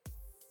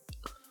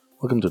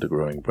Welcome to the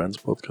Growing Brands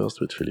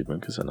podcast with Philippe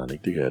Munkes and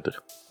Annick de Geiter.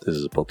 This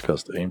is a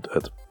podcast aimed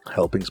at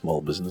helping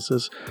small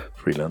businesses,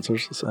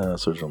 freelancers,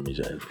 social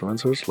media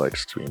influencers like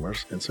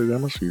streamers,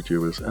 Instagrammers,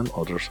 YouTubers, and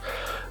others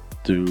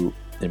to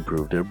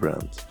improve their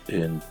brand.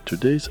 In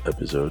today's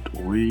episode,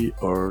 we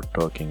are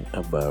talking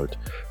about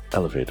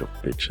elevator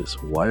pitches.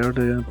 Why are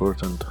they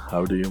important?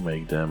 How do you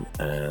make them?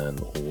 And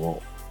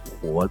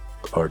what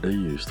are they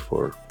used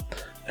for?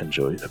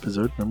 Enjoy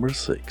episode number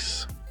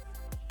 6.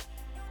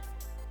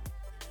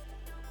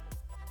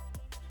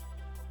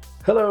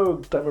 Hello,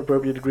 time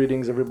appropriate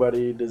greetings,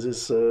 everybody. This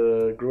is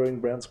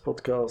Growing Brands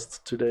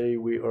podcast. Today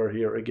we are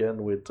here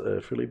again with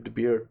Philippe de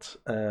Beard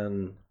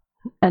and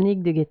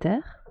Annick de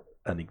Geiter.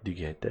 Annick de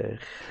Geiter.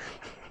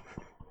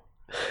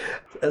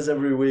 As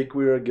every week,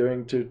 we are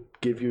going to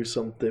give you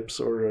some tips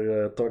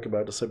or talk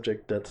about a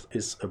subject that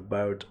is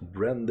about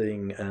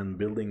branding and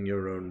building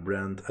your own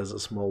brand as a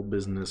small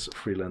business,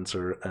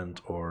 freelancer,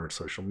 and or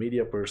social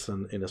media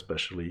person, in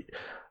especially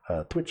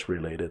Twitch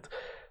related.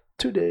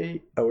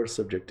 Today, our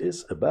subject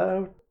is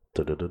about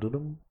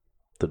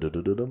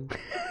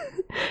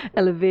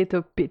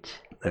Elevator pitch.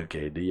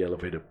 Okay, the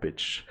elevator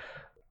pitch.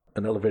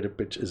 An elevator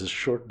pitch is a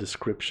short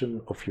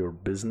description of your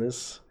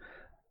business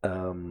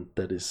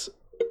that is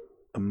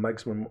a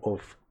maximum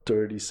of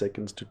 30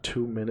 seconds to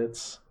 2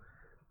 minutes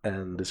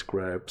and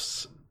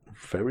describes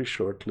very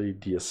shortly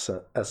the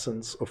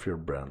essence of your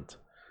brand.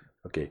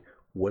 Okay,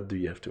 what do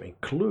you have to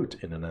include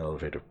in an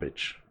elevator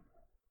pitch?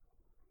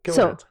 Go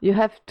ahead. You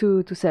have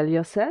to sell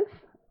yourself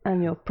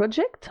and your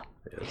project.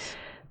 Yes.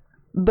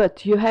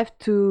 But you have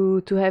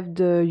to have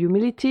the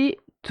humility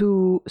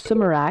to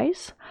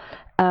summarize.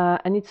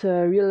 And it's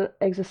a real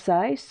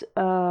exercise.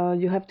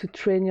 You have to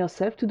train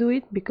yourself to do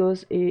it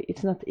because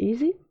it's not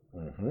easy.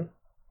 Mm-hmm.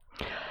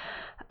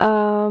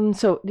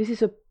 So this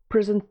is a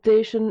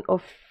presentation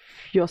of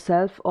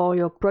yourself or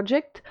your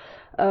project.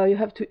 You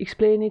have to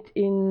explain it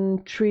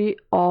in 3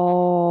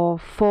 or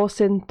 4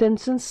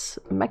 sentences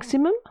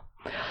maximum.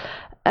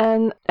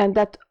 And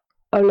that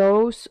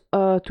allows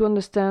to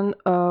understand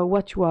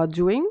what you are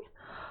doing.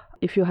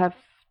 If you have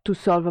to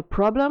solve a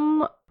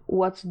problem,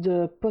 what's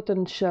the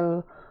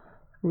potential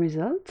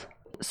result?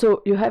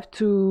 So you have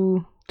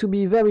to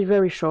be very,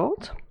 very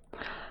short,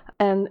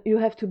 and you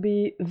have to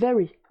be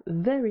very,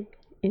 very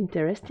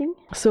interesting.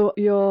 So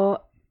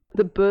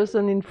the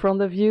person in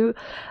front of you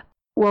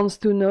wants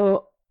to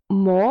know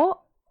more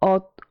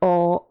or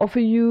offer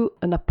you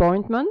an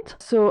appointment.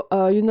 So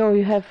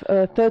you have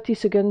 30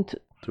 seconds.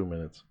 2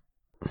 minutes.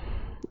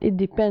 It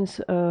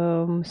depends.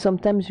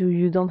 Sometimes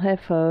you don't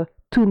have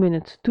 2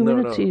 minutes. 2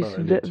 minutes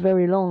is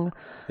very long.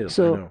 Yes,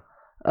 so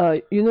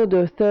I know.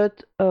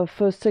 The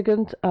first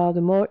second are the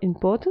more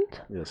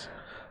important. Yes.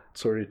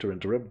 Sorry to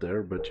interrupt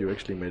there, but you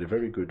actually made a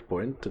very good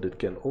point that it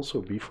can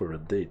also be for a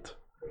date.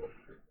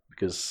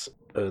 Because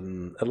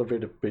an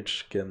elevator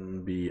pitch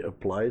can be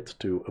applied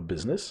to a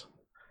business,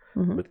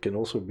 but can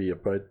also be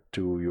applied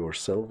to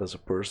yourself as a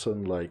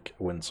person. Like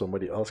when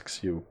somebody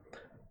asks you,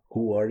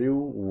 who are you?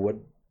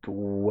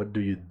 What do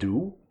you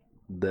do?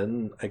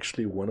 Then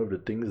actually one of the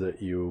things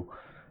that you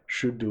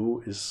should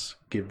do is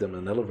give them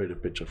an elevator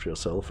pitch of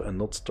yourself and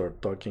not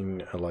start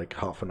talking like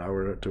half an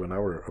hour to an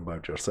hour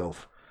about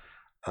yourself.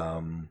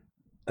 And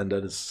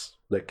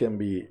that can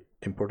be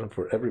important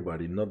for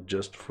everybody, not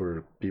just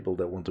for people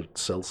that want to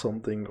sell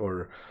something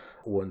or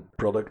want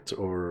product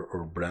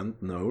or brand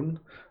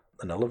known.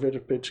 An elevator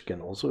pitch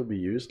can also be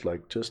used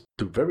like just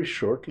to very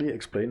shortly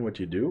explain what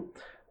you do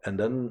and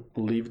then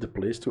leave the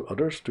place to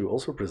others to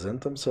also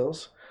present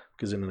themselves.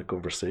 Because in a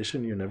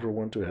conversation, you never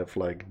want to have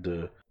like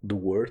the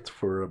word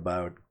for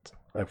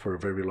a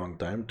very long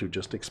time to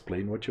just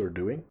explain what you're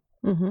doing.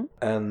 Mm-hmm.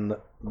 And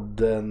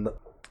then,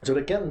 so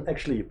they can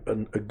actually,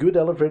 a good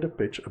elevator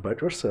pitch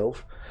about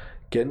yourself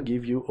can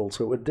give you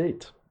also a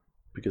date.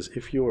 Because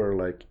if you are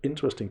like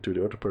interesting to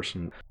the other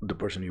person, the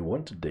person you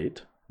want to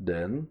date,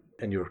 then,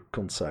 and you're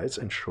concise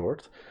and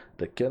short,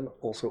 they can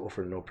also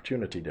offer an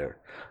opportunity there.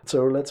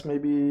 So let's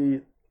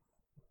maybe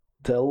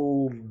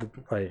tell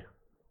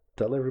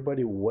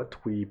everybody what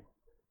we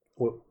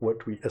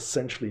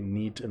essentially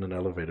need in an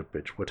elevator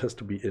pitch. What has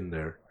to be in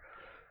there?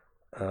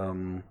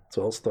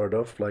 So I'll start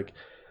off like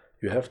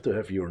you have to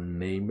have your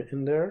name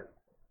in there.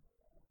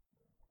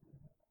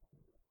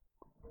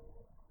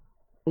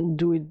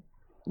 Do it.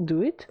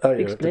 Oh, you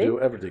Explain. have to do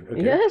everything.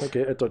 Okay. Yes.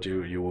 Okay. I thought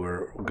you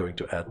were going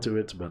to add to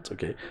it, but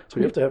okay. So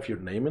you have to have your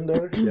name in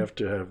there. You have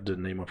to have the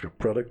name of your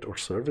product or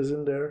service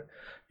in there.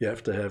 You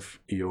have to have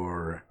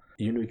your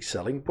unique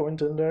selling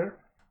point in there.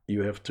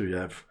 You have to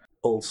have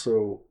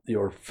also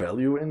your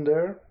value in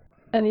there.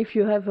 And if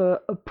you have a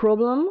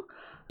problem,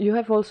 you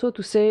have also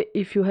to say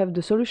if you have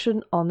the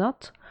solution or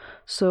not.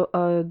 So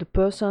the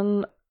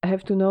person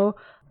have to know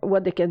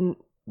what they can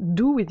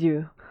do with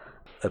you.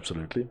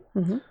 Absolutely.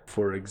 Mm-hmm.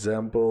 For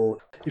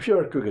example, if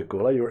you're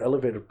Coca-Cola, your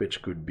elevator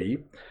pitch could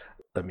be,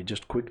 let me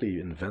just quickly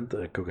invent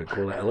a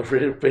Coca-Cola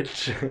elevator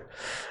pitch.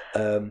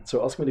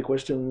 So ask me the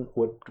question,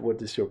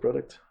 what is your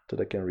product that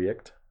I can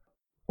react?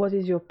 What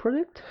is your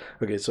product?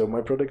 Okay, so my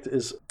product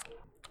is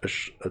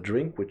a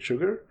drink with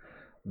sugar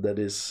that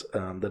is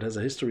that has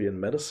a history in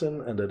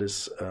medicine, and that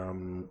is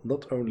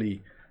not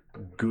only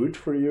good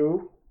for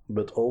you,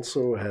 but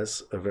also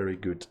has a very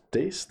good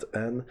taste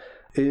and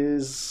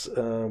is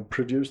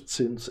produced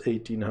since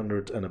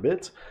 1800 and a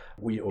bit.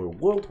 We are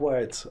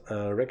worldwide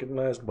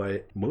recognized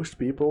by most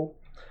people.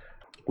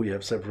 We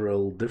have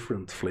several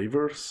different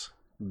flavors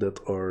that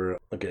are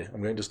okay.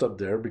 I'm going to stop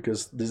there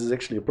because this is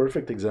actually a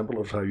perfect example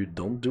of how you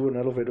don't do an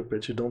elevator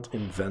pitch. You don't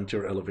invent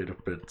your elevator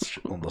pitch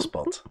on the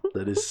spot.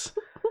 That is,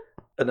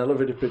 an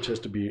elevator pitch has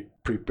to be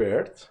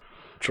prepared,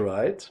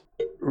 tried,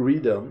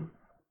 redone,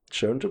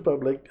 shown to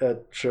public.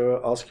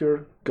 Ask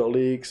your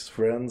colleagues,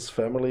 friends,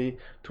 family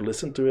to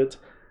listen to it.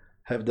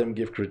 Have them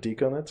give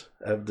critique on it.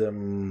 Have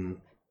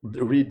them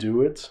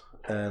redo it,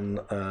 and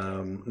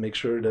make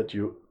sure that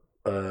you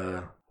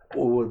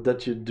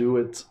do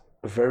it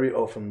very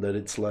often, that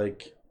it's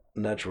like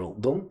natural.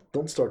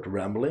 Don't start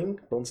rambling.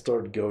 Don't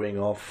start going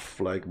off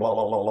like blah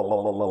blah blah blah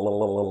blah blah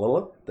blah blah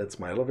blah. That's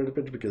my elevator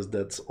pitch, because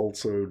that's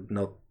also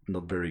not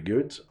very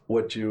good.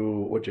 What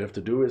you have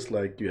to do is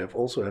like you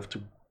have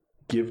to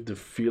give the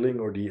feeling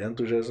or the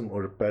enthusiasm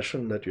or the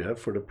passion that you have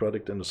for the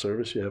product and the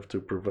service. You have to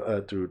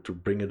provide to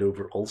bring it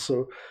over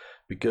also,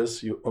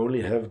 because you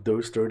only have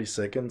those 30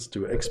 seconds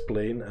to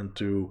explain and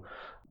to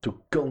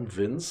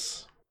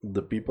convince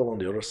the people on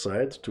the other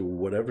side to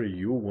whatever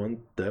you want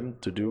them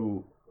to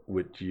do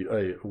with you.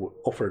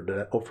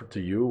 Offer to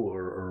you,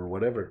 or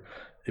whatever.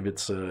 If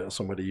it's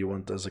somebody you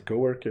want as a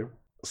coworker,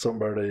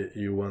 somebody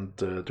you want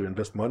to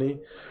invest money,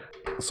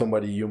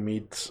 somebody you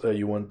meet,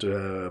 you want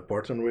to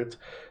partner with,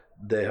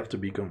 they have to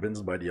be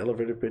convinced by the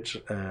elevator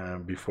pitch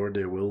before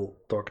they will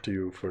talk to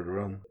you further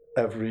on.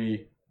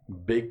 Every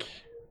big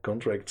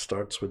contract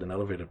starts with an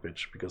elevator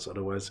pitch, because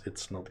otherwise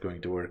it's not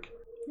going to work.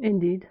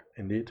 Indeed.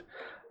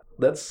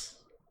 That's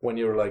when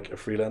you're like a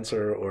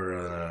freelancer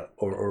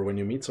or when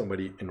you meet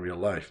somebody in real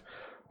life.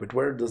 But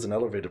where does an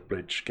elevator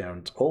pitch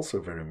count? Also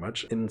very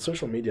much in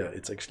social media.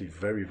 It's actually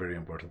very, very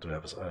important to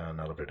have an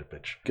elevator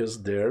pitch,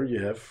 because there you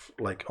have,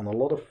 like on a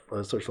lot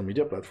of social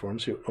media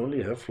platforms, you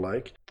only have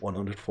like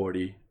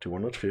 140,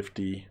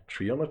 250,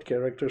 300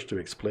 characters to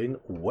explain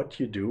what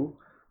you do,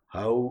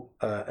 how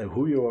and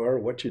who you are,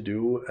 what you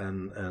do,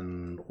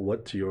 and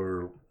what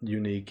your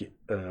unique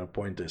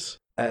point is.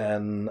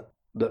 And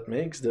that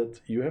makes that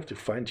you have to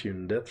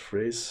fine-tune that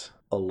phrase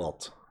a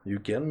lot. You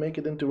can make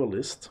it into a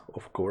list,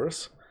 of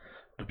course.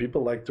 The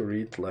people like to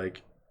read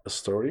like a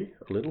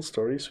little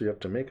story, so you have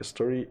to make a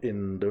story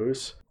in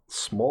those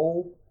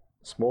small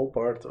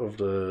part of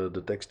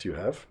the text you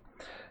have.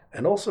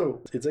 And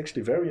also, it's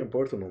actually very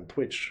important on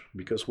Twitch,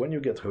 because when you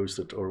get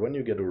hosted, or when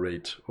you get a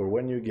rate, or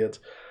when you get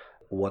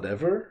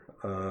whatever,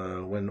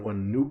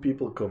 when new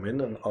people come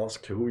in and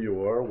ask who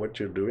you are, what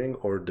you're doing,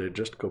 or they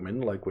just come in,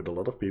 like with a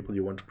lot of people,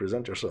 you want to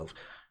present yourself.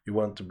 You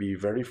want to be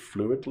very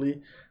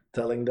fluidly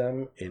telling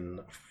them in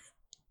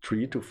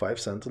 3 to 5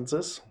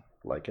 sentences,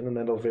 like in an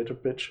elevator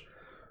pitch,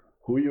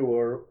 who you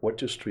are,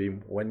 what you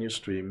stream, when you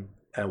stream,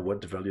 and what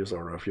the values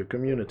are of your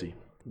community.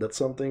 That's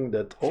something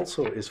that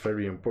also is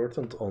very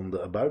important on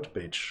the about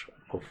page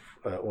of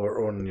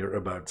or on your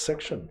about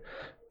section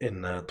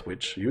in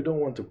Twitch. You don't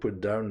want to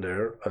put down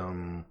there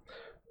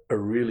a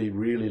really,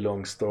 really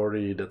long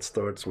story that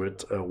starts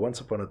with once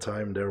upon a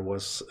time there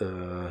was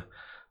no,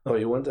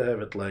 you want to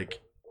have it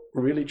like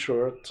really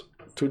short,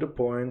 to the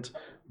point,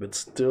 but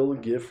still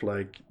give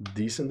like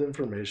decent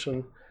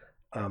information.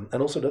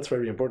 And also that's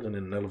very important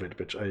in an elevator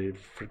pitch. I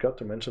forgot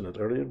to mention it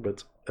earlier,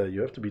 but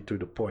you have to be to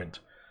the point.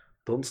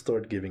 Don't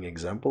start giving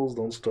examples,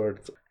 don't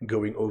start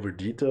going over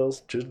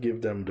details, just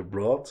give them the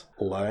broad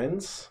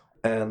lines,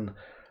 and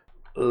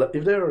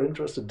if they are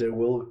interested, they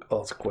will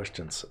ask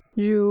questions.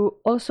 You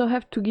also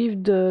have to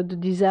give the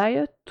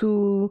desire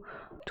to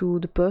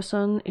the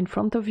person in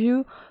front of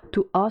you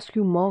to ask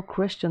you more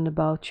questions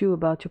about you,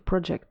 about your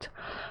project.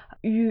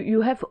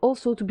 You have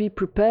also to be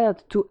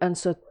prepared to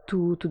answer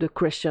to the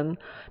question,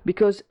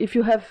 because if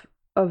you have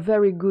a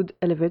very good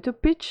elevator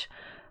pitch,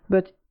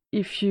 but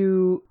if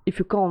you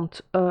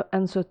can't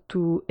answer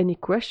to any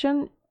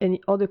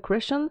other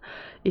question,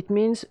 it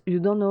means you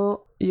don't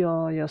know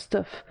your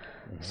stuff.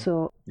 Mm-hmm.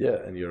 So yeah,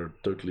 and you're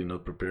totally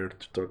not prepared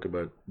to talk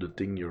about the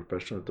thing you're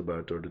passionate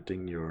about, or the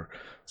thing you're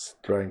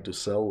trying to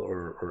sell,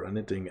 or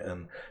anything.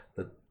 And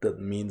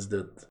that means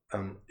that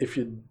if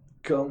you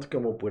can't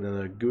come up with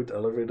a good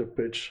elevator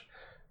pitch,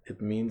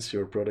 it means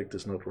your product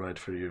is not right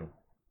for you,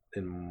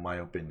 in my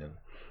opinion.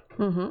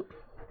 Mm-hmm.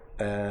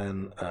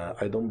 And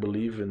I don't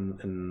believe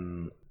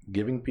in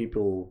giving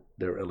people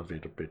their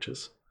elevator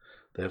pitches.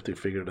 They have to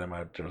figure them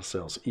out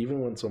themselves.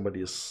 Even when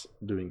somebody is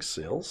doing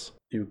sales,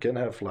 you can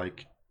have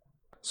like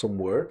some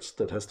words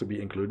that has to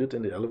be included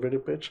in the elevator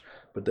pitch,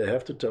 but they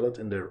have to tell it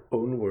in their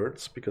own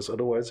words, because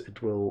otherwise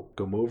it will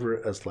come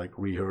over as like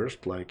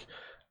rehearsed, like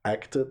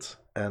acted,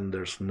 and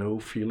there's no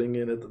feeling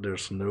in it.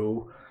 There's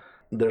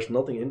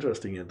nothing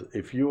interesting in it.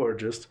 If you are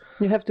just,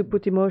 you have to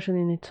put emotion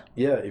in it.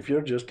 Yeah, if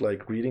you're just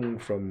like reading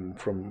from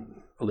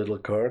a little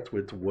card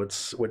with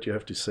what you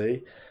have to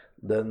say,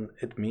 then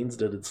it means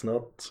that it's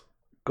not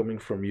coming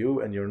from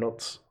you, and you're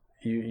not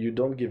you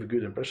don't give a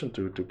good impression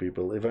to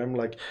people. If I'm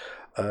like,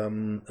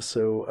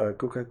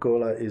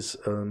 Coca-Cola is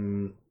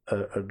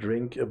a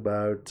drink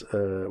about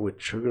with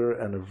sugar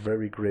and a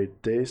very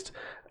great taste,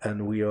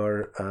 and we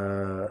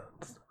are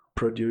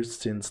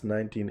produced since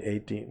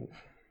 1918.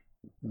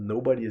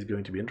 Nobody is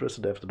going to be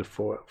interested after the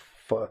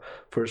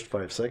first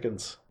 5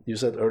 seconds. You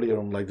said earlier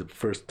on, like the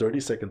first 30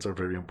 seconds are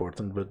very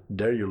important, but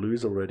there you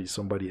lose already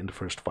somebody in the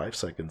first 5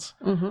 seconds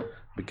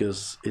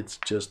because it's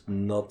just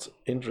not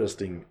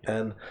interesting.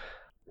 And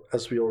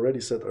as we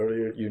already said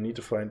earlier, you need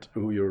to find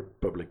who your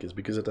public is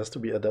because it has to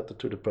be adapted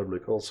to the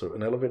public also.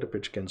 An elevator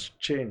pitch can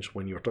change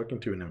when you're talking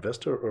to an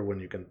investor or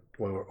when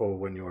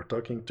when you are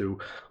talking to,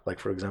 like,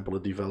 for example, a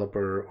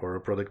developer or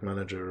a product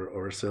manager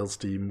or a sales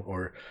team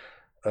or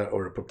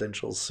a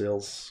potential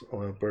sales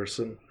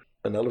person.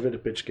 An elevator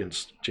pitch can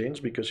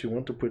change because you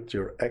want to put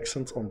your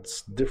accent on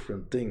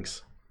different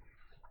things.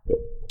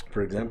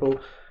 For example,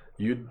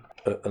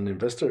 an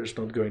investor is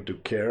not going to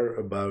care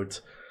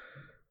about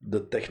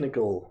the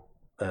technical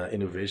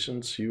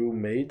innovations you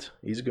made.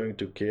 He's going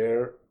to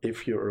care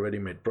if you already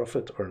made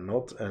profit or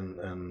not,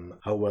 and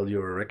how well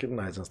you're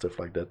recognized and stuff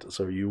like that.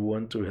 So you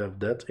want to have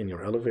that in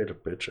your elevator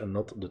pitch and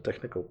not the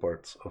technical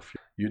parts of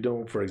you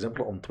don't, for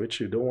example, on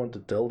Twitch, you don't want to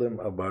tell them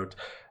about,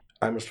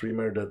 I'm a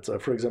streamer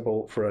that, for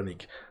example, for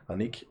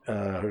Anik,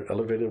 her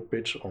elevator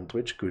pitch on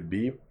Twitch could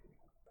be,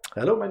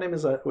 hello, my name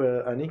is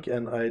Anik,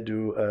 and I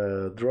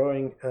do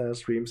drawing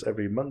streams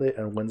every Monday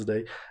and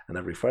Wednesday, and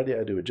every Friday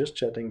I do a just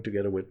chatting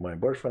together with my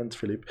boyfriend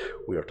Philippe.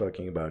 We are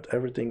talking about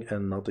everything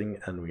and nothing,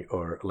 and we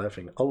are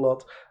laughing a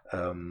lot.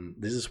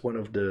 This is one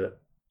of the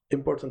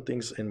important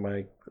things in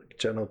my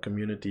channel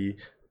community,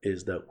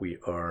 is that we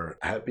are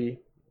happy.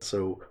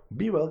 So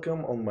be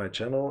welcome on my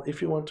channel.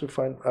 If you want to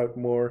find out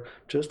more,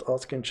 just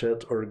ask in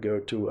chat or go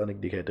to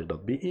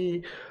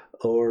anekdicator.be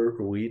or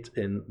read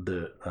in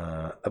the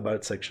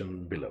about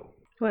section below.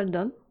 Well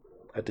done.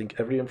 I think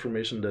every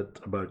information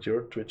that about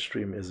your Twitch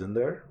stream is in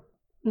there.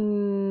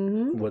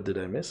 What did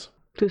I miss?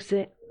 To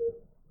say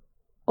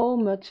how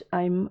much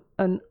I'm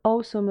an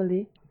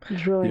awesomely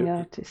drawing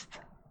artist.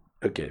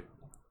 Okay,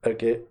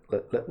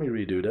 let me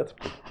redo that.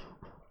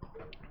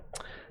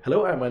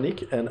 Hello, I'm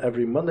Anik, and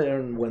every Monday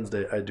and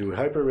Wednesday I do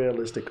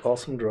hyper-realistic,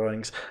 awesome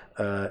drawings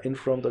in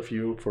front of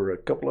you for a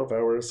couple of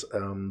hours.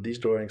 These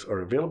drawings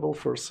are available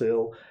for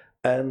sale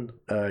and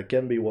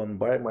can be won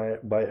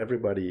by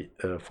everybody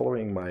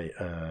following my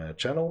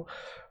channel.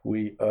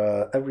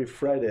 Every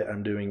Friday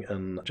I'm doing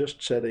an just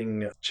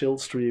chatting chill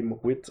stream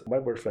with my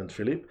boyfriend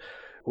Philippe,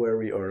 where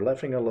we are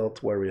laughing a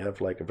lot, where we have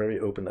like a very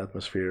open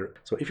atmosphere.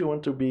 So if you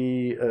want to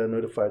be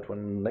notified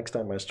when next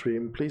time I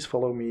stream, please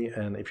follow me.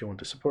 And if you want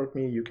to support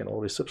me, you can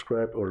always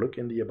subscribe or look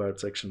in the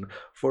about section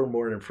for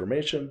more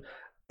information.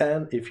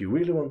 And if you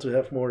really want to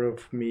have more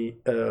of me,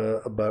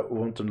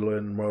 want to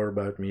learn more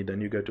about me, then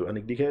you go to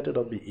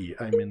anekdicator.be.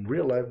 I'm in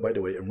real life, by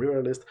the way, I'm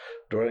realist,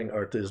 drawing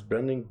artist,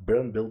 brand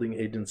building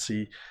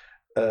agency,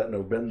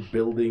 brand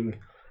building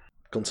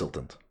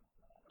consultant,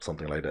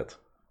 something like that.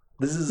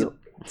 This is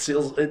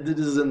sales. This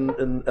is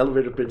an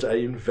elevator pitch I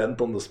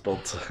invent on the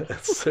spot.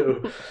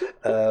 So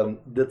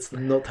that's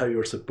not how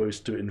you're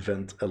supposed to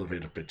invent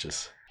elevator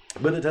pitches.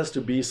 But it has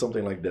to be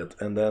something like that.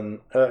 And then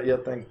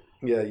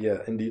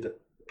indeed,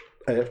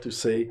 I have to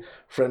say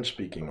French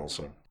speaking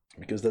also,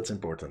 because that's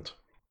important.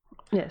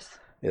 Yes.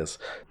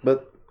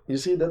 But you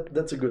see,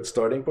 that's a good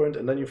starting point,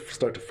 and then you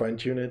start to fine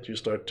tune it. You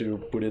start to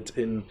put it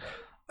in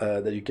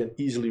that you can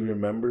easily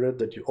remember it.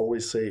 That you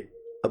always say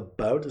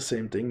about the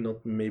same thing,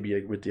 not maybe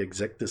with the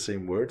exact the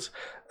same words.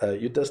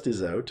 You test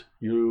this out.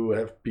 You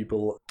have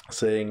people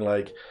saying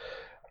like,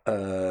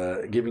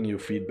 giving you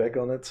feedback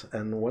on it,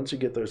 and once you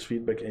get those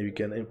feedback and you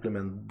can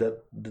implement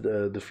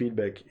the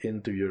feedback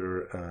into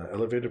your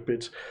elevator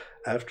pitch,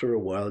 after a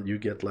while you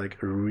get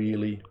like a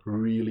really,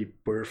 really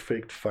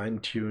perfect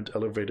fine-tuned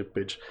elevator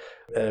pitch,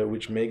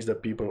 which makes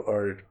that people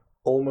are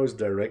almost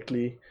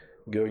directly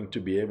going to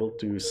be able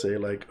to say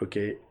like,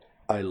 okay,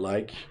 I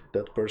like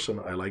that person,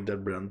 I like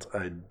that brand,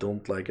 I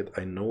don't like it,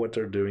 I know what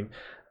they're doing,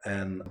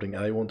 and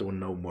I want to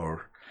know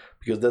more.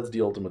 Because that's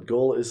the ultimate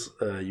goal, is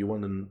you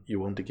want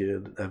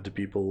to have the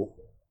people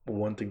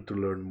wanting to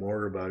learn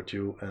more about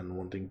you and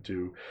wanting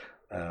to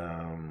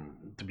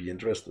be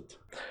interested.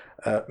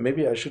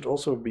 Maybe I should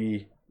also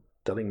be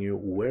telling you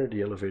where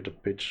the elevator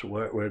pitch,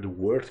 where the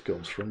word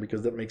comes from,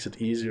 because that makes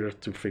it easier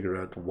to figure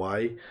out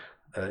why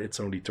it's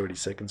only 30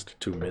 seconds to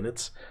 2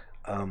 minutes.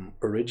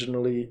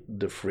 Originally,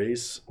 the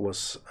phrase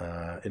was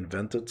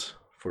invented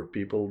for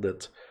people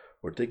that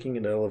were taking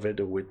an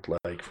elevator with,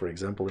 like, for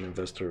example, an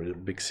investor, a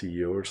big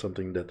CEO or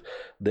something, that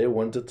they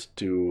wanted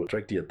to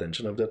attract the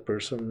attention of that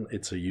person.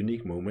 It's a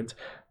unique moment,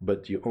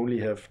 but you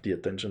only have the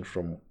attention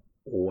from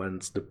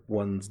once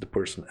the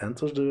person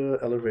enters the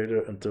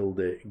elevator until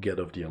they get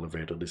off the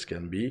elevator. This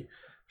can be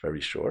very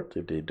short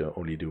if they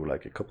only do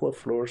like a couple of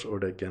floors,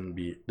 or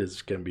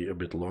this can be a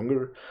bit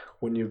longer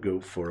when you go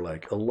for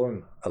like a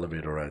long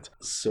elevator ride.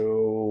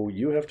 So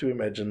you have to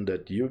imagine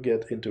that you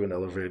get into an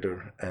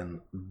elevator and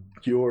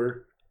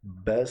your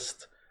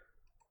best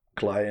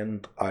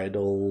client,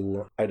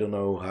 idol, I don't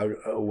know how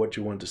what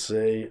you want to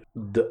say.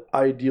 The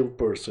ideal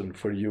person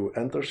for you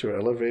enters your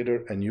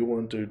elevator and you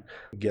want to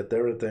get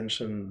their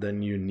attention,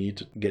 then you need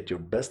to get your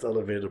best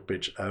elevator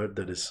pitch out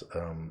that is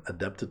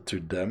adapted to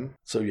them.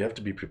 So you have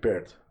to be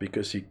prepared,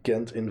 because you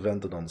can't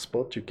invent it on the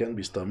spot. You can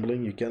be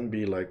stumbling. You can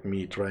be like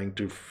me, trying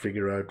to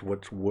figure out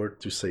what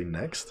word to say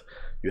next.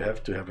 You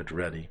have to have it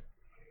ready.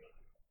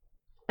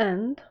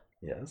 And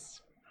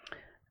Yes.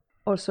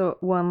 also,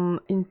 one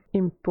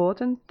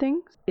important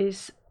thing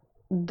is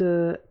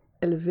the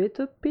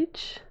elevator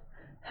pitch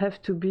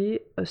have to be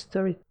a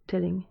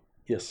storytelling.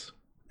 Yes,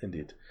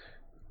 indeed.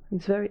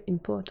 It's very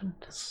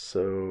important.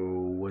 So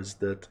was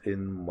that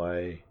in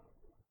my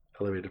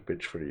elevator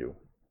pitch for you?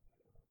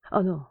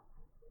 Oh no.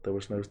 There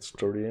was no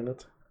story in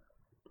it?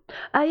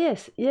 Ah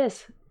yes.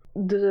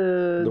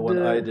 The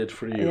one I did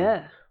for you.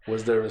 Yeah.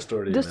 Was there a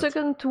story The in it?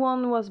 second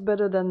one was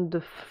better than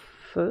the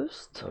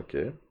first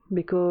Okay.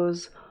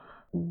 because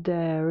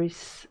there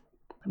is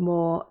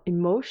more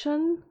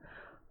emotion,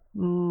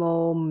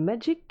 more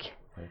magic.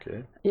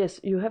 Okay. Yes,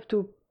 you have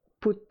to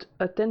put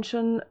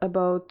attention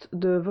about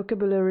the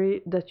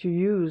vocabulary that you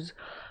use.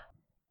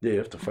 Yeah, you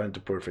have to find the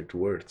perfect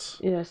words.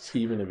 Yes.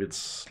 Even if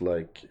it's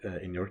like,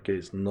 in your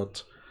case,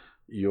 not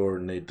your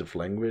native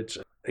language.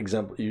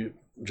 Example, you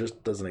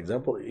just as an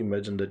example,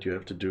 imagine that you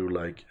have to do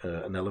like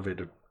an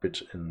elevator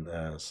pitch in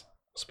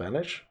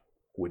Spanish,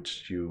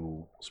 which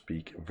you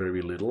speak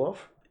very little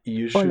of.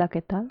 You should. Hola,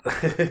 ¿qué tal?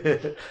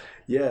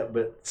 Yeah,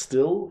 but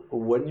still,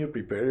 when you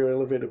prepare your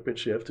elevator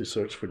pitch, you have to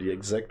search for the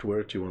exact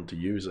word you want to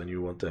use, and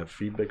you want to have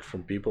feedback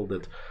from people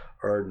that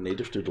are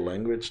native to the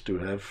language to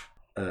have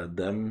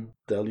them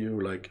tell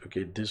you like,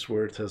 okay, this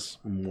word has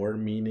more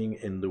meaning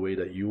in the way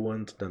that you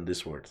want than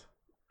this word.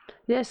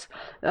 Yes,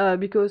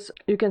 because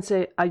you can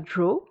say I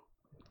draw,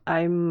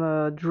 I'm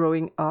a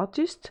drawing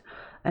artist,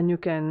 and you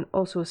can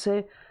also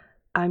say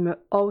I'm an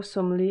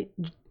awesomely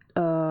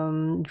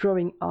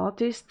drawing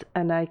artist,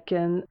 and I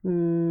can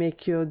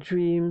make your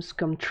dreams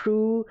come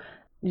true.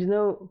 You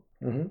know,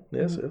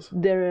 Yes, yes.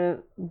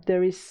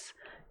 there is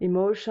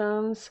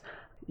emotions.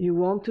 You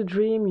want to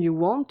dream. You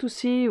want to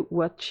see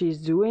what she's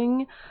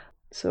doing.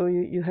 So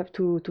you have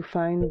to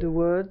find the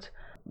word.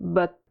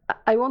 But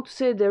I want to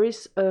say there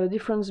is a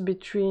difference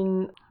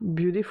between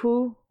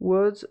beautiful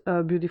words.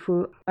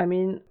 Beautiful. I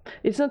mean,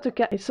 it's not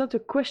a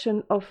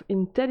question of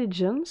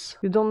intelligence.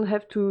 You don't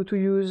have to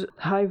use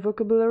high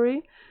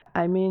vocabulary.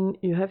 I mean,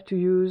 you have to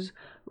use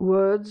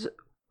words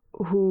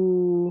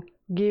who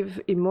give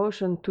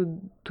emotion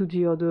to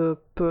the other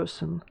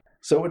person.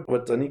 So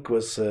what Anik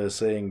was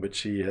saying, but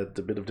she had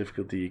a bit of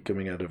difficulty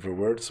coming out of her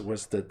words,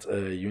 was that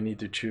you need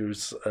to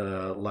choose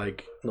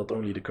like not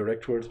only the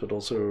correct words, but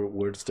also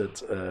words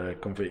that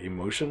convey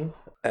emotion.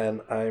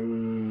 And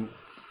I'm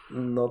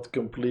not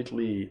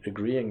completely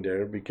agreeing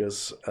there,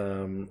 because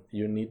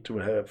you need to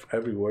have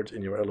every word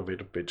in your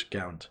elevator pitch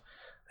count.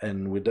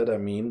 And with that I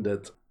mean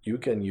that you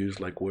can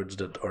use like words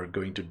that are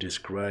going to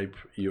describe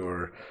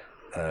your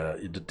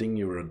the thing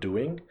you are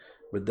doing,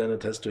 but then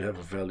it has to have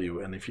a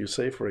value. And if you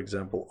say, for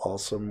example,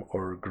 awesome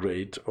or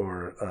great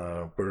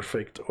or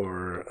perfect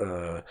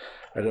or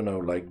I don't know,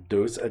 like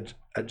those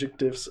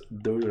adjectives,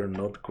 those are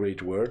not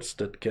great words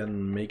that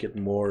can make it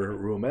more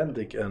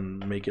romantic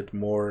and make it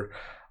more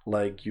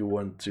like you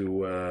want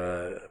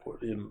to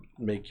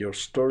make your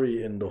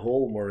story in the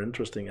whole more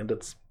interesting. And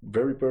that's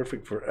very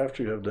perfect for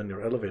after you have done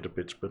your elevator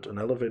pitch. But an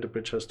elevator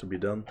pitch has to be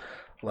done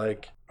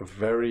like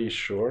very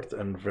short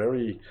and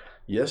very,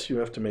 yes, you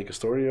have to make a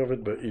story of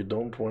it, but you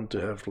don't want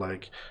to have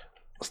like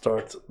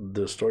start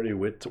the story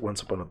with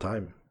once upon a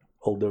time,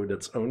 although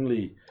that's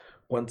only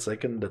 1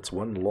 second. That's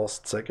one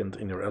lost second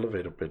in your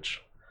elevator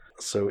pitch.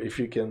 So if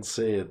you can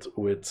say it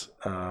with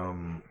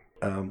I'm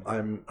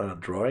a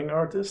drawing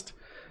artist,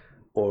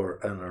 or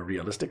a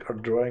realistic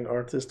drawing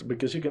artist,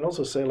 because you can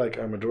also say like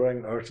I'm a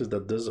drawing artist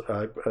that does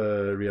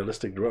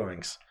realistic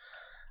drawings,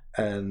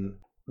 and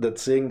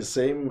that's saying the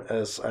same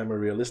as I'm a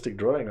realistic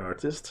drawing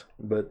artist,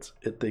 but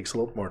it takes a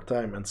lot more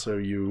time, and so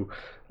you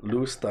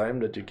lose time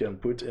that you can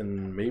put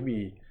in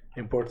maybe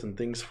important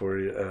things for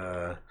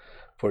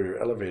your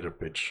elevator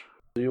pitch.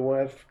 Do you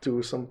have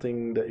to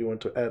something that you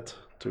want to add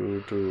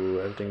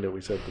to everything that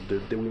we said?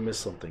 Did we miss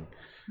something?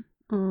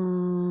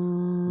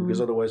 Because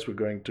otherwise we're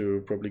going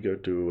to probably go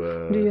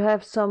to... Do you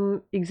have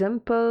some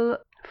example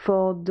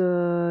for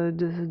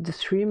the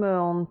streamer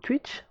on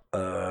Twitch?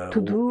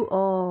 To do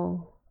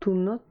or to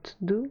not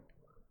do?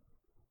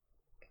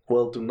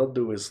 Well, to not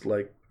do is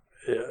like,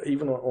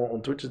 even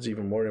on Twitch it's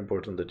even more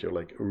important that you're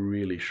like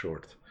really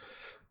short.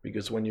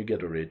 Because when you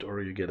get a raid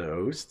or you get a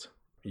host,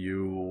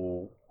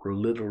 you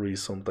literally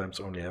sometimes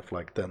only have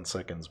like 10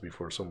 seconds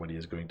before somebody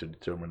is going to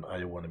determine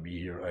I want to be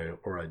here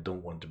or I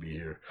don't want to be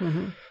here.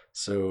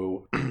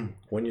 So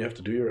when you have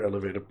to do your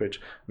elevator pitch,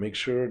 make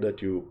sure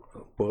that you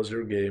pause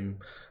your game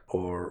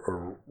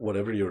or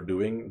whatever you're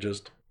doing,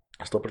 just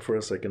stop it for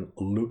a second,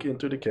 look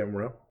into the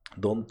camera,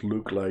 don't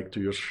look like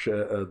to your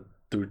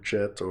to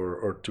chat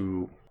or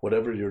to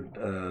whatever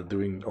you're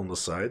doing on the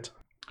side.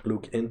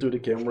 Look into the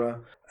camera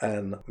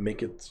and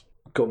make it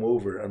come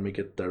over and make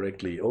it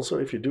directly. Also,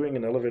 if you're doing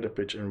an elevator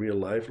pitch in real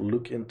life,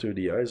 look into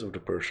the eyes of the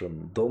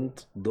person.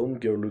 Don't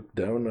go look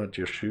down at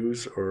your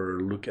shoes or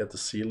look at the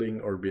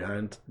ceiling or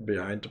behind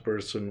the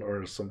person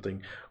or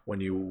something. When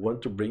you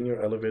want to bring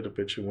your elevator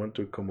pitch, you want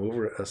to come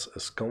over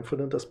as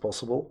confident as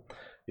possible.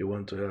 You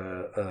want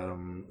to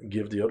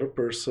give the other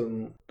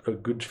person a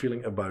good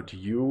feeling about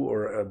you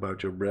or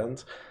about your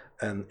brand.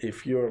 And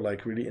if you're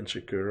like really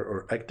insecure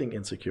or acting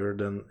insecure,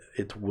 then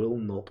it will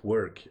not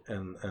work.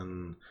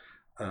 And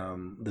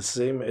the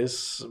same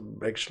is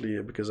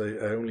actually, because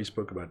I only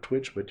spoke about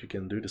Twitch, but you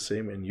can do the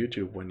same in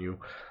YouTube. When you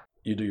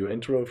do your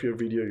intro of your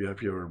video, you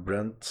have your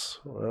brand,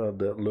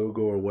 the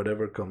logo or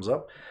whatever comes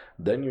up,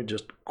 then you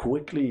just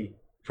quickly,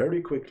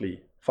 very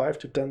quickly, 5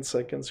 to 10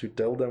 seconds, you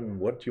tell them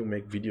what you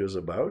make videos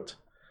about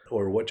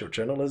or what your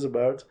channel is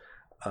about.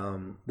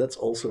 That's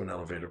also an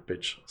elevator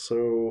pitch.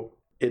 So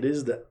it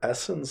is the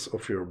essence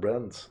of your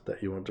brand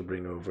that you want to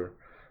bring over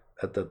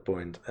at that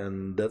point.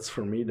 And that's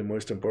for me the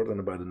most important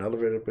about an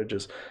elevator pitch.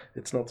 Is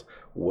it's not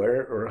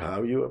where or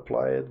how you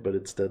apply it, but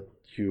it's that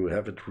you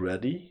have it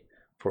ready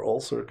for all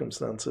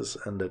circumstances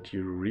and that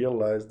you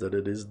realize that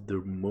it is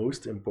the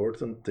most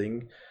important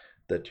thing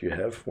that you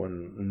have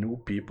when new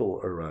people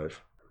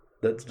arrive.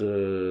 That's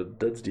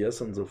the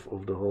essence of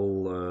the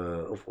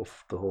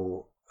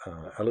whole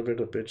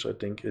elevator pitch. I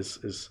think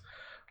is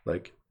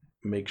like,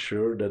 make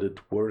sure that it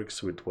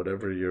works with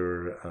whatever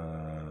your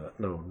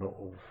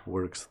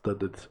works,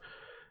 that it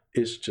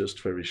is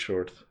just very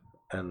short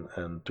and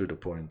to the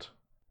point.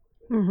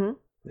 Mm-hmm.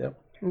 Yeah.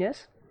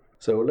 Yes.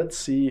 So let's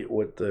see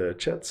what the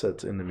chat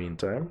said in the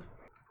meantime,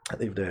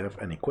 and if they have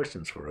any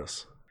questions for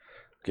us.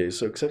 Okay,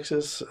 so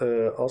Xexis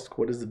asked,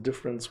 what is the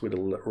difference with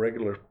a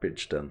regular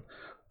pitch then?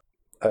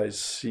 I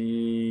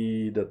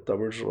see that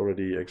Tabers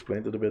already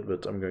explained it a bit,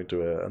 but I'm going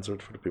to answer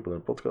it for the people in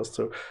the podcast.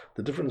 So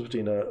the difference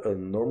between a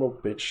normal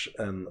pitch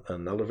and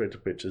an elevator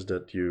pitch is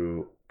that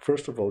you,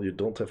 first of all, you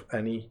don't have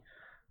any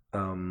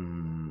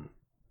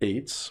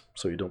aids.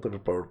 So you don't have a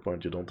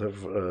PowerPoint, you don't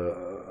have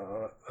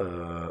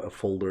a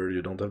folder,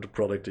 you don't have the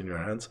product in your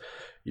hands.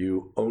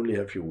 You only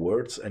have your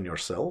words and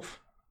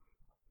yourself.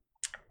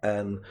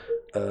 And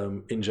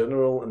in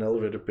general, an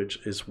elevator pitch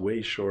is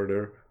way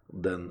shorter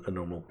than a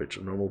normal pitch.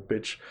 A normal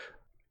pitch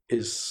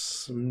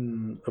is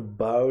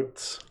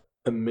about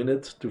a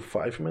minute to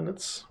 5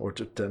 minutes or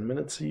to 10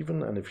 minutes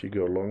even. And if you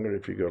go longer,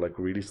 if you go like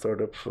really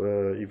startup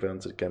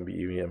events, it can be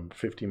even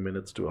 15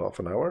 minutes to half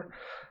an hour.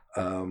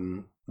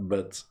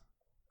 But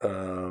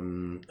a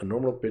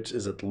normal pitch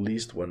is at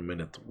least 1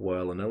 minute,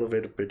 while an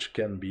elevator pitch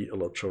can be a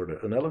lot shorter.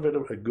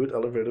 A good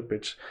elevator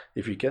pitch,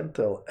 if you can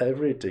tell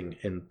everything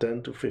in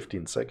 10 to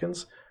 15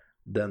 seconds,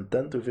 then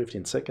 10 to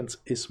 15 seconds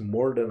is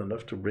more than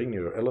enough to bring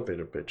your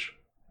elevator pitch.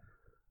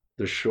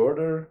 The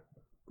shorter,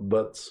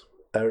 but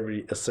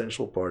every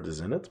essential part is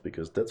in it,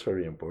 because that's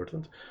very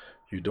important.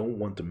 You don't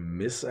want to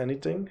miss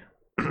anything.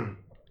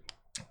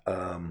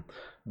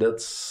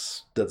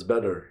 That's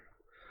better.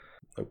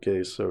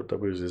 Okay, so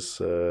Tabus is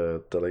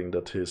telling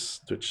that his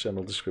Twitch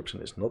channel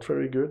description is not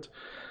very good.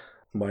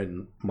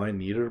 Mine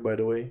neither, by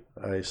the way.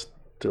 I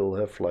still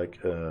have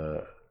like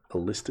a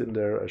list in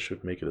there. I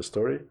should make it a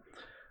story.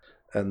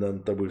 And then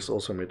Tabus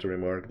also made a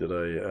remark that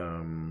I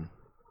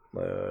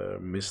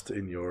missed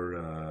in your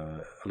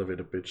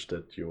elevator pitch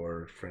that you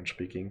are French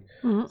speaking.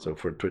 Mm-hmm. So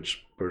for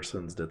Twitch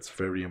persons, that's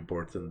very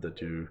important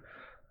that you,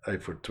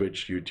 for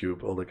Twitch,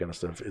 YouTube, all that kind of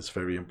stuff, it's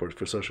very important.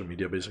 For social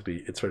media,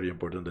 basically, it's very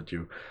important that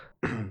you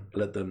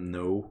let them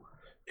know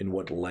in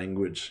what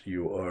language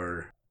you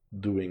are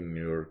doing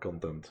your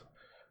content.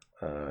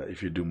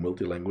 If you do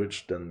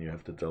multi-language, then you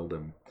have to tell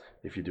them.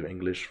 If you do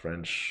English,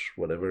 French,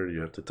 whatever,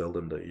 you have to tell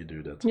them that you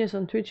do that. Yes,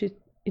 on Twitch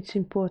it's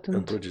important.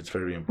 On Twitch it's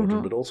very important,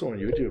 mm-hmm. But also on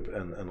YouTube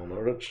and on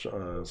other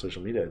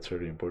social media it's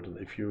very important.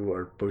 If you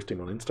are posting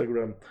on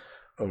Instagram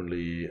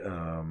only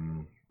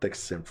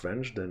texts in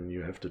French, then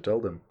you have to tell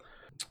them.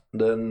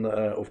 Then,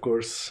 of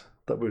course,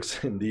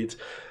 Tabux indeed,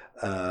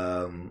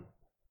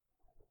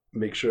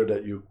 make sure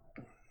that you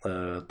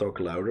talk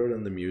louder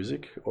than the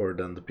music or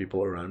than the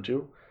people around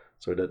you,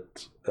 so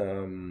that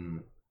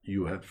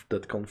you have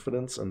that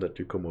confidence and that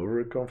you come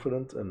over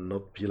confident and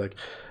not be like,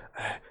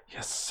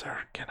 yes, sir,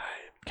 can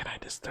I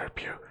disturb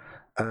you?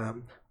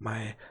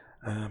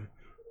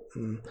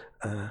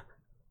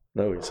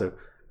 No, so...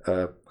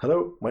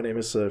 hello, my name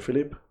is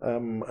Philippe.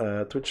 I'm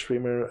a Twitch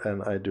streamer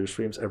and I do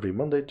streams every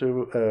Monday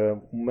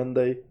to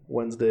Monday,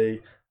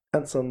 Wednesday,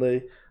 and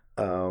Sunday,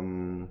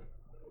 and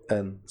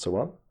so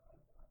on.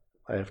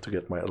 I have to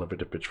get my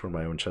elevator pitch for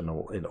my own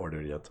channel in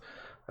order yet,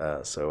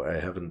 so I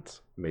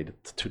haven't made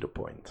it to the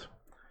point.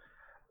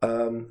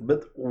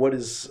 But what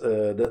is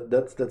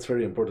that's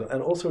very important.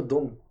 And also,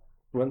 don't,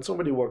 when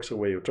somebody walks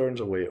away or turns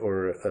away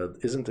or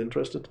isn't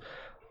interested,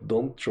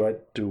 don't try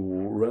to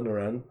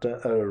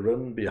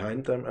run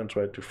behind them and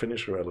try to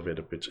finish your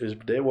elevator pitch.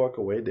 If they walk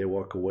away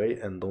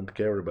and don't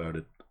care about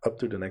it. Up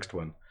to the next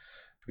one.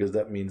 Because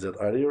that means that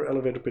either your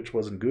elevator pitch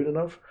wasn't good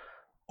enough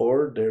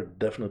or they're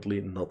definitely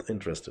not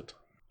interested.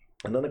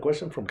 And then a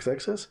question from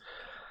Xexis.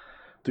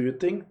 Do you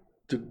think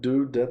to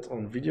do that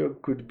on video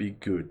could be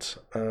good.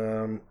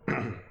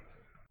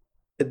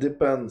 It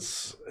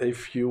depends.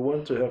 If you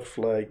want to have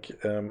like,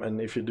 and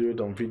if you do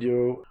it on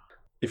video,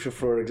 if you,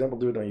 for example,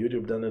 do it on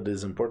YouTube, then it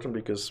is important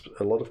because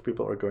a lot of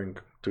people are going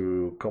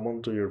to come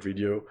onto your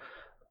video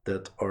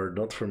that are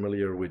not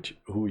familiar with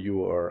who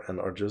you are and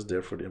are just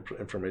there for the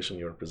information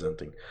you're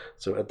presenting.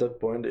 So at that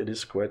point, it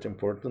is quite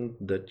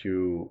important that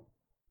you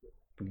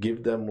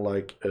give them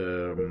like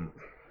a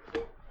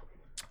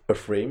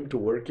frame to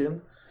work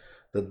in,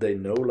 that they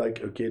know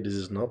like, okay, this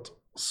is not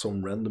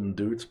some random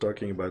dude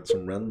talking about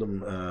some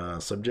random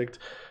subject,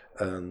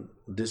 and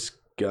this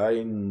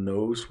guy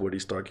knows what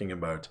he's talking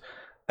about.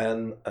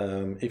 And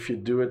if you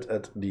do it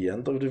at the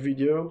end of the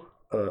video,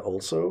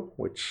 also,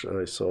 which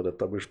I saw that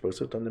Tabush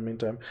posted in the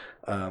meantime,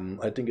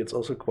 I think it's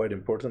also quite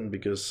important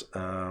because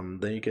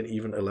then you can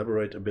even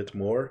elaborate a bit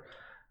more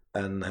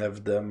and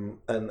have them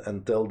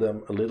and tell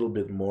them a little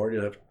bit more.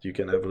 You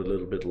can have a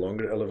little bit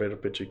longer elevator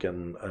pitch. You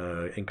can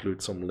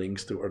include some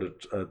links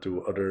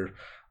to other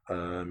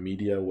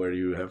media where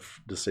you have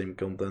the same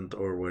content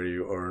or where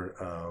you are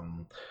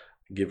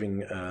giving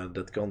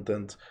that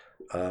content.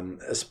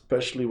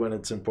 Especially when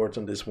it's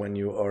important is when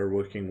you are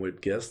working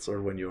with guests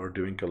or when you are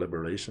doing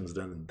collaborations,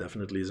 then it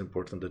definitely is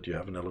important that you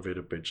have an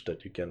elevator pitch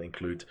that you can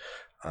include,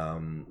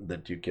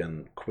 that you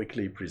can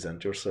quickly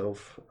present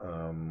yourself.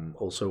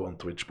 Also on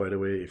Twitch, by the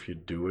way, if you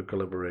do a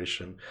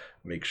collaboration,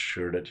 make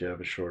sure that you have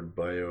a short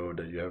bio,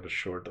 that you have a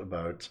short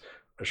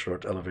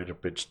elevator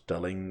pitch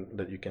telling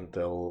that you can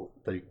tell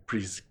that you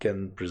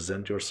can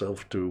present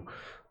yourself to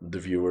the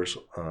viewers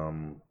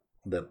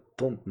that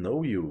don't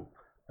know you.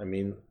 I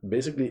mean,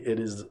 basically, it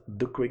is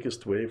the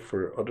quickest way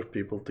for other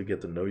people to get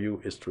to know you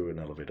is through an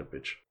elevator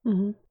pitch.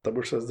 Mm-hmm.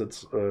 Tabor says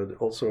that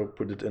also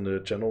put it in the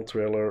channel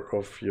trailer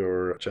of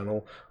your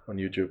channel on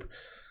YouTube.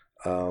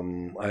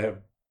 I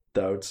have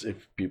doubts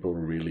if people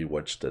really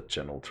watch that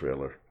channel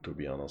trailer, to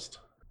be honest.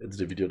 It's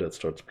the video that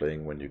starts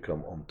playing when you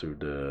come onto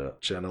the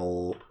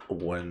channel,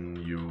 when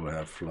you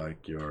have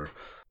like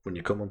when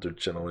you come onto the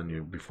channel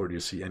and before you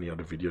see any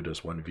other video,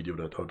 there's one video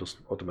that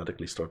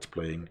automatically starts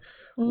playing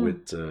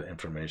with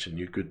information.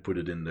 You could put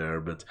it in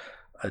there, but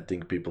I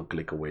think people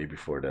click away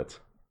before that.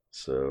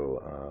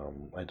 So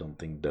I don't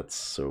think that's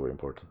so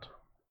important.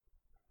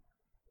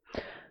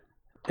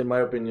 In my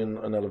opinion,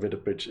 an elevator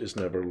pitch is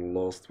never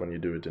lost when you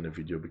do it in a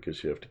video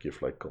because you have to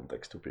give like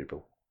context to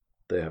people.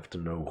 They have to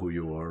know who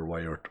you are,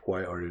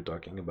 why are you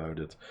talking about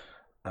it,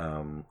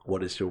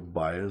 what is your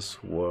bias.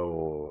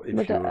 Well,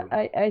 but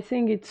I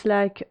think it's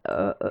like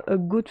a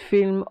good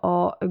film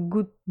or a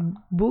good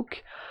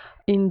book.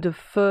 In the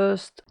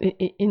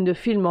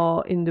film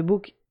or in the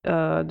book,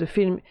 the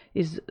film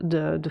is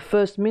the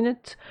first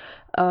minute,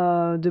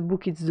 the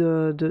book is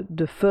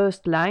the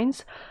first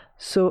lines,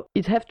 so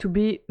it have to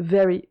be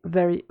very,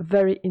 very,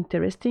 very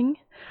interesting,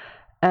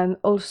 and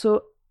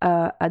also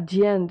at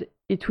the end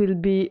it will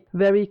be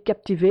very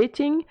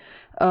captivating.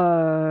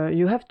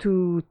 You have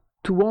to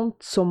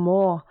want some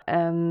more,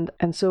 and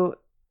so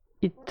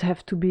it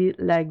have to be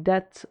like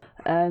that,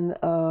 and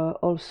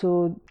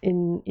also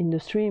in the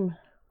stream.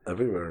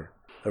 Everywhere,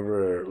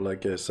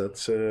 like I said,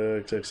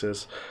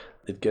 says,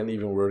 it can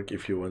even work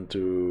if you want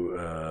to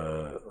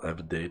have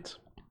a date.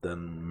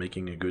 Then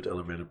making a good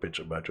elevator pitch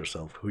about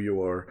yourself, who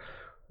you are,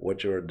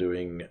 what you are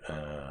doing,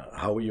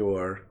 how you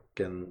are,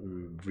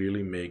 can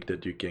really make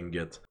that you can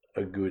get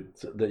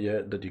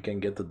that you can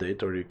get the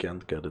date or you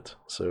can't get it.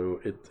 So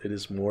it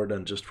is more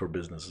than just for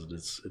business.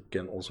 It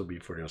can also be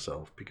for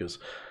yourself, because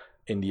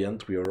in the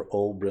end we are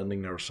all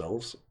branding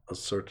ourselves a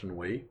certain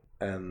way,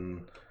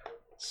 and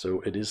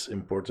so it is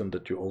important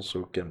that you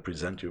also can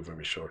present you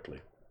very shortly,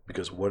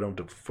 because one of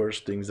the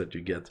first things that you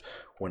get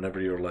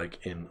whenever you're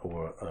like in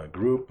a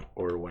group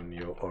or when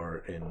you are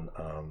in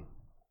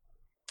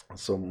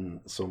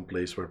some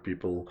place where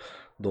people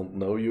don't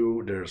know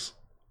you, there's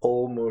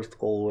almost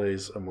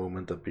always a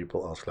moment that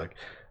people ask like,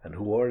 and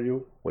who are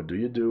you? What do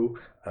you do?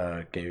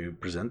 Can you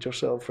present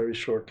yourself very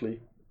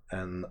shortly?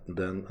 And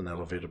then an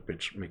elevator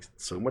pitch makes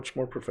it so much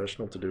more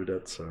professional to do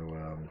that. So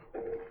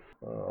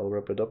I'll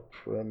wrap it up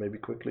maybe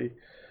quickly.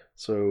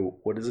 So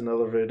what is an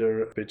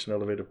elevator pitch? An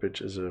elevator pitch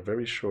is a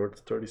very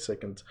short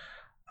 30-second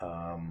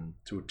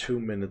to 2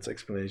 minutes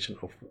explanation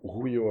of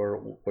who you are,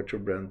 what your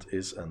brand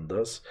is and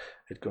does.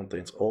 It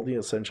contains all the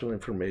essential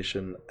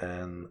information,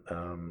 and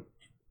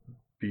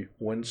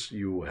once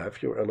you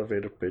have your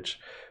elevator pitch,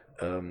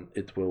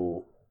 it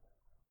will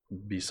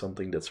be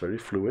something that's very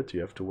fluid.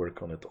 You have to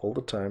work on it all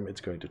the time.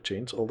 It's going to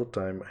change all the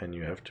time, and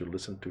you have to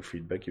listen to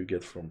feedback you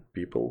get from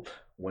people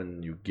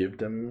when you give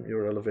them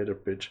your elevator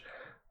pitch,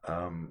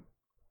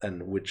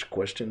 and which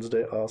questions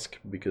they ask,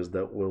 because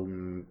that will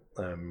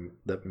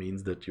that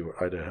means that you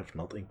either have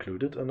not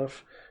included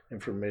enough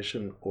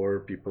information or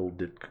people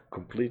did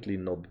completely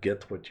not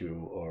get what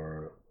you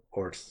are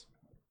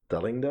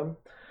telling them.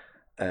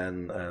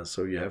 And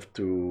so you have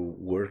to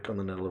work on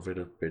an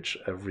elevator pitch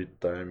every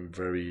time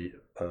very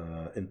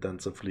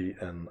intensively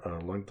and a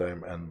long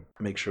time, and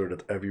make sure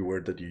that every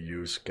word that you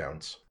use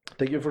counts.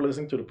 Thank you for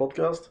listening to the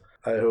podcast.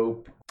 I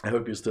hope I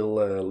hope you still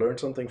learned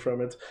something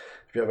from it.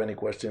 If you have any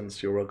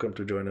questions, you're welcome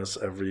to join us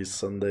every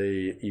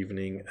Sunday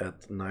evening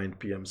at 9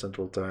 p.m.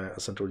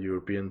 Central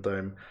European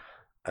Time,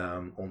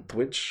 on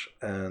Twitch,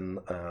 and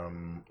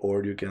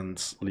or you can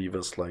leave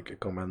us like a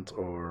comment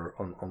or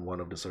on one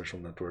of the social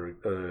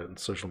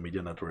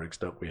media networks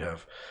that we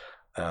have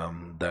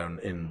down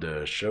in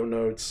the show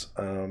notes.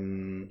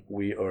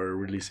 We are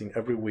releasing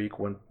every week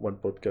one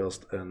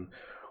podcast, and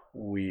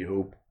we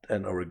hope,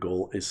 and our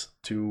goal is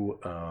to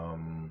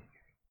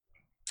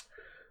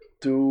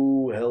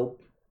help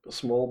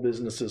small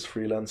businesses,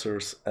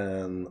 freelancers,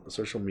 and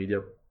social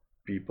media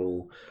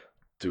people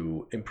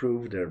to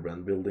improve their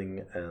brand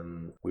building.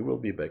 And we will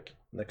be back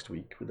next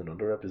week with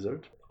another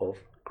episode of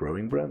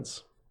Growing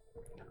Brands.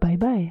 Bye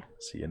bye.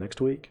 See you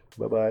next week.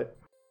 Bye bye.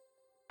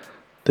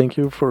 Thank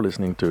you for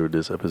listening to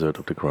this episode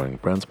of the Growing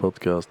Brands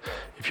podcast.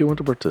 If you want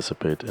to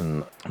participate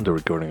in the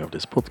recording of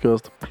this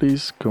podcast,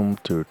 please come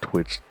to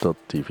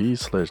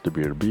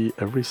twitch.tv/thebrb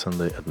every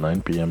Sunday at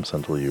 9 p.m.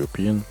 Central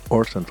European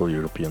or Central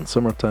European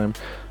Summertime,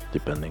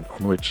 depending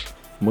on which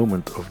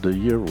moment of the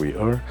year we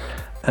are.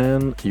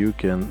 And you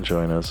can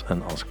join us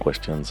and ask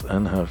questions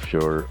and have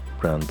your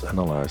brand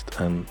analyzed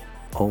and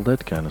all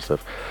that kind of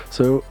stuff.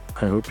 So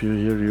I hope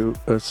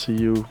see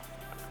you,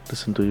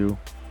 listen to you.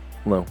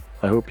 No,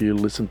 I hope you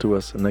listen to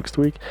us next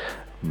week.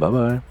 Bye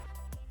bye.